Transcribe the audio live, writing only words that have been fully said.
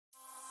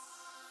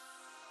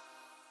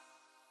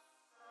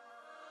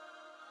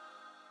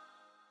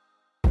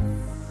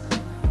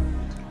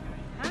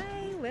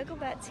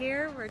WiggleButz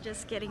here. We're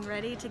just getting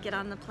ready to get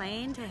on the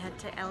plane to head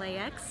to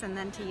LAX and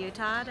then to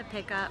Utah to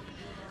pick up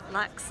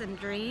Lux and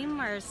Dream,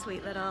 our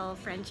sweet little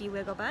Frenchie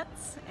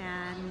WiggleButz.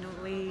 And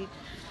we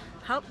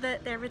hope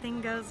that everything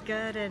goes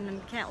good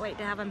and can't wait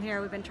to have them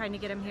here. We've been trying to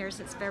get them here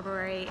since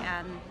February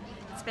and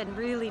it's been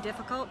really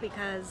difficult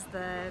because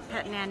the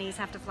pet nannies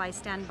have to fly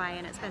standby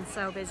and it's been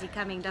so busy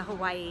coming to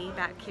Hawaii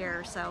back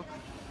here. So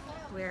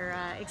we're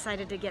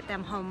excited to get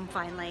them home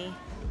finally.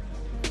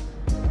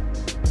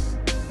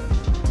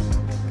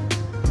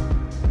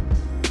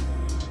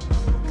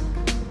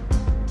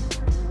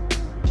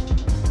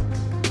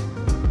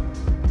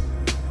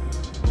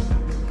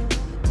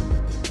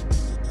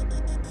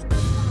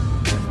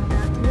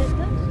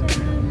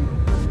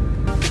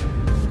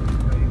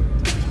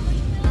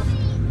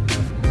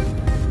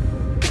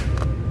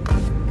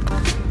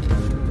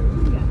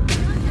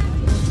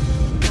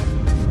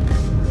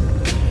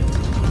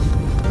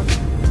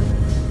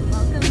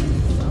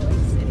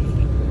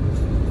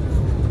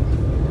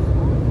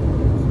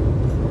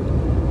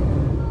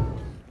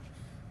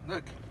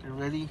 Look, they're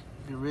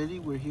ready.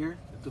 We're here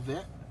at the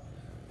vet,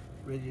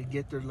 ready to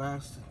get their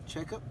last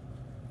checkup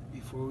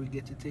before we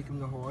get to take them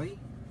to Hawaii.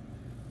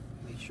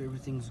 Make sure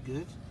everything's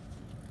good.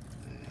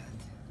 And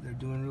they're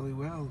doing really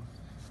well.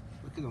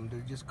 Look at them, they're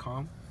just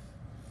calm.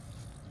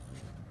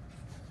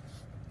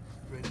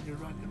 Ready to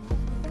rock and roll.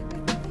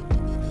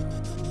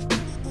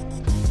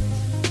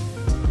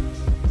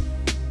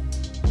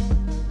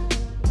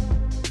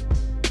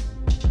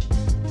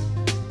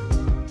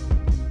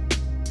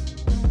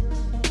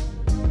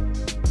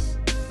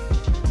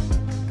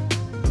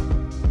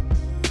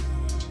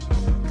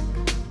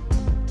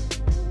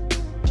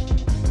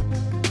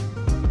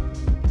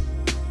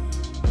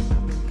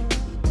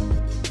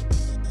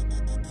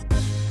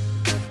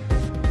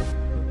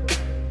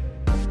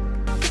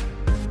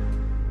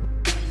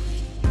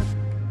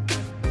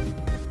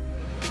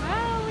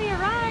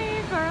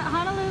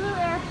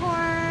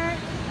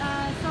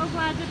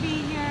 To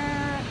be here.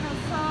 It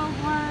feels so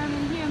warm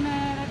and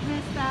humid. I've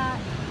missed that.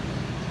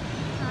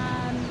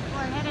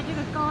 We're headed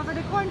to go over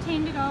to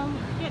quarantine to go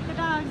get the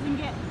dogs and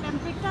get them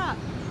picked up.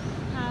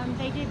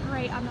 They did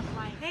great on the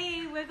flight.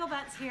 Hey,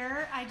 WiggleButz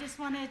here. I just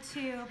wanted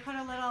to put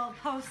a little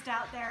post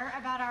out there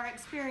about our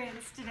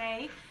experience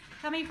today.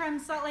 Coming from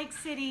Salt Lake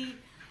City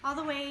all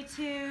the way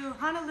to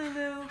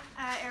Honolulu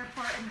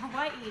Airport in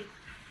Hawaii.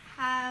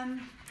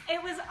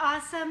 It was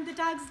awesome. The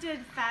dogs did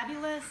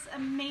fabulous,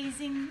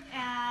 amazing,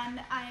 and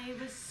I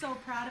was so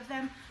proud of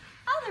them.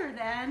 Other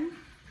than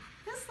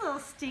this little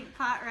stink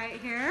pot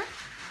right here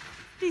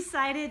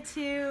decided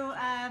to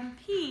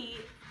pee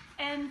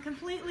and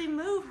completely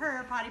move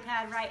her potty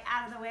pad right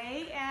out of the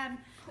way and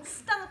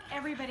stunk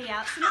everybody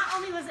out. So not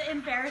only was it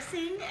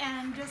embarrassing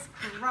and just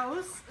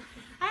gross,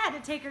 I had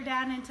to take her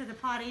down into the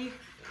potty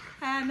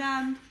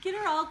and get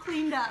her all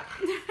cleaned up.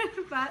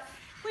 But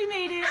we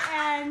made it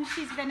and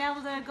she's been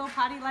able to go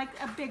potty like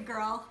a big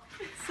girl.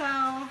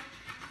 So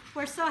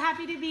we're so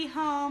happy to be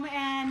home,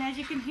 and as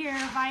you can hear,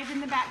 Vibe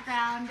in the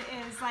background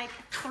is like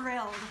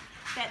thrilled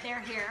that they're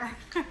here.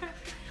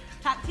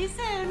 Talk to you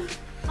soon.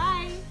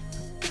 Bye.